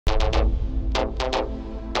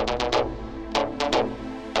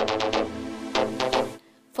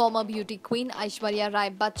Former beauty queen Aishwarya Rai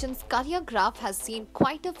Bachchan's career graph has seen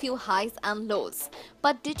quite a few highs and lows.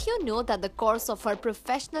 But did you know that the course of her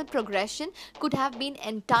professional progression could have been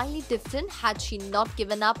entirely different had she not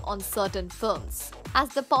given up on certain films? As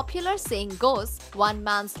the popular saying goes, one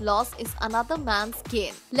man's loss is another man's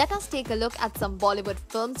gain. Let us take a look at some Bollywood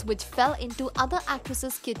films which fell into other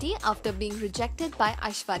actresses' kitty after being rejected by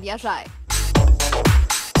Aishwarya Rai.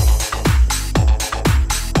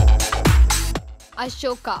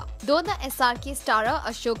 Ashoka. Though the SRK starrer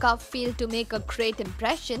Ashoka failed to make a great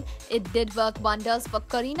impression, it did work wonders for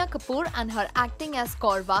Kareena Kapoor, and her acting as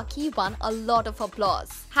Kaurvaki won a lot of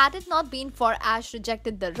applause. Had it not been for Ash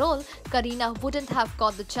rejected the role, Kareena wouldn't have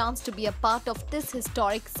got the chance to be a part of this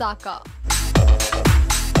historic saga.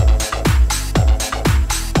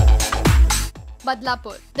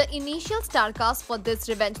 Badlapur. The initial star cast for this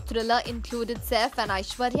revenge thriller included Saif and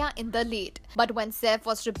Aishwarya in the lead. But when Saif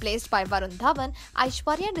was replaced by Varun Dhawan,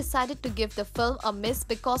 Aishwarya decided to give the film a miss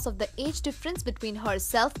because of the age difference between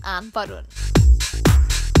herself and Varun.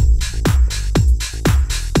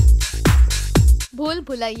 Bhool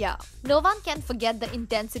Bhulaiya. No one can forget the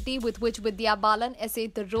intensity with which Vidya Balan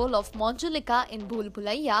essayed the role of Manjulika in Bhool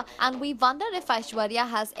Bhulaiya, and we wonder if Aishwarya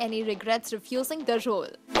has any regrets refusing the role.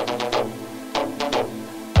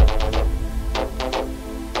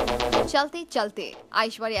 Chalte Chalte.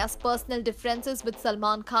 Aishwarya's personal differences with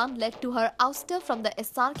Salman Khan led to her ouster from the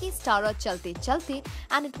SRK starrer Chalte Chalte,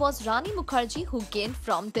 and it was Rani Mukherjee who gained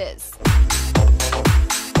from this.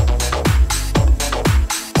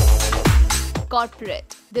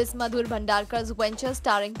 Corporate. This Madhur Bhandarkar's venture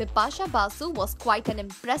starring Bipasha Basu was quite an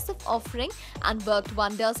impressive offering and worked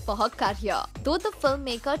wonders for her career. Though the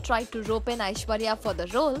filmmaker tried to rope in Aishwarya for the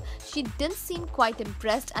role, she didn't seem quite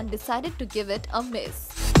impressed and decided to give it a miss.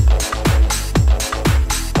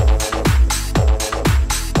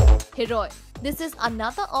 Heroine. This is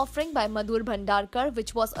another offering by Madhur Bhandarkar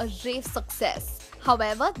which was a rave success.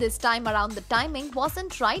 However, this time around the timing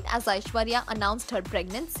wasn't right as Aishwarya announced her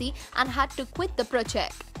pregnancy and had to quit the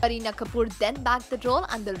project. Kareena Kapoor then bagged the role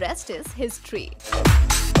and the rest is history.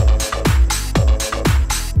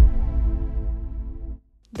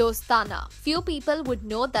 Dostana. Few people would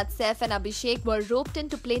know that Saif and Abhishek were roped in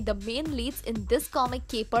to play the main leads in this comic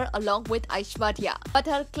caper along with Aishwarya. But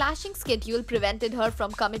her clashing schedule prevented her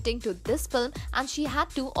from committing to this film and she had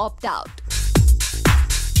to opt out.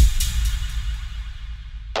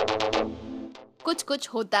 Kuch Kuch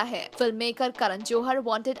Hota Hai. Filmmaker Karan Johar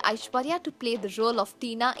wanted Aishwarya to play the role of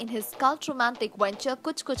Tina in his cult romantic venture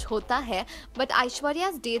Kuch Kuch Hota Hai, but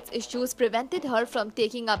Aishwarya's dates issues prevented her from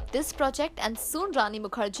taking up this project, and soon Rani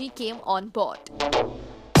Mukherjee came on board.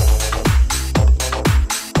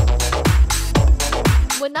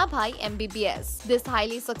 Munna Bhai MBBS. This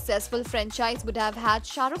highly successful franchise would have had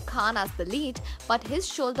Shah Rukh Khan as the lead, but his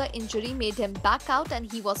shoulder injury made him back out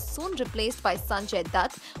and he was soon replaced by Sanjay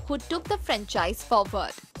Dutt, who took the franchise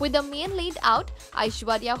forward. With the main lead out,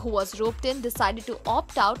 Aishwarya, who was roped in, decided to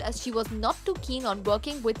opt out as she was not too keen on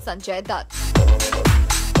working with Sanjay Dutt.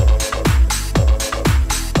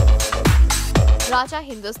 Raja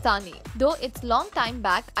Hindustani. Though it's long time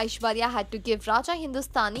back, Aishwarya had to give Raja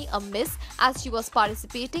Hindustani a miss as she was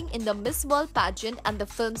participating in the Miss World pageant and the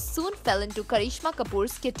film soon fell into Karishma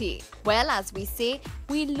Kapoor's kitty. Well, as we say,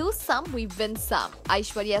 we lose some, we win some.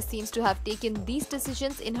 Aishwarya seems to have taken these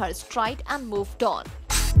decisions in her stride and moved on.